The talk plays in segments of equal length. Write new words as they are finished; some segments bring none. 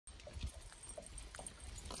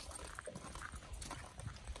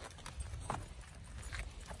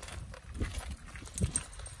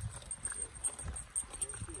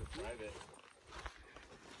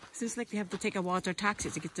Seems like they have to take a water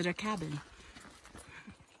taxi to get to their cabin.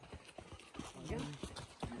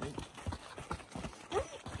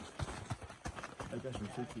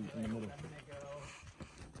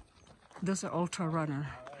 Those are ultra runner.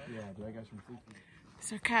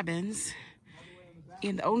 These are cabins.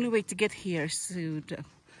 And the only way to get here is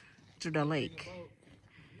to the lake.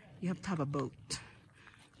 You have to have a boat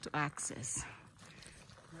to access.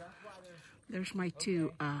 There's my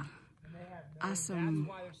two awesome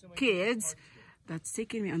kids that's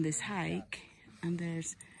taking me on this hike, and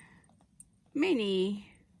there's Minnie.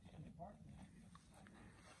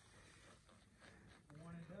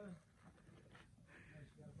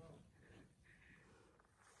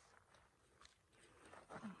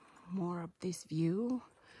 More of this view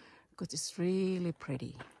because it's really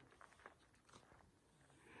pretty.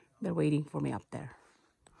 They're waiting for me up there.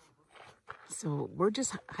 So we're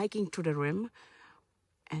just hiking to the rim,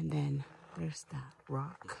 and then there's that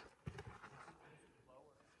rock.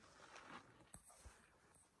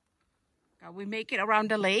 Can we make it around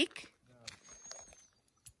the lake?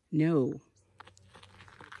 No.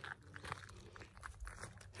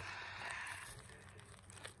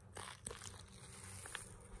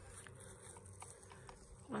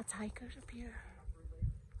 Lots of hikers up here.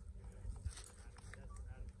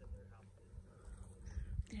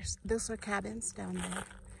 Those are cabins down there.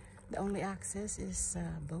 The only access is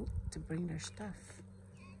a boat to bring their stuff.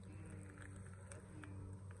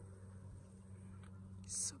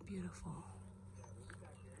 So beautiful.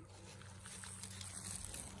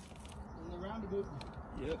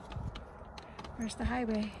 Yep. Where's the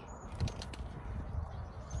highway?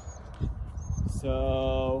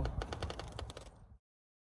 So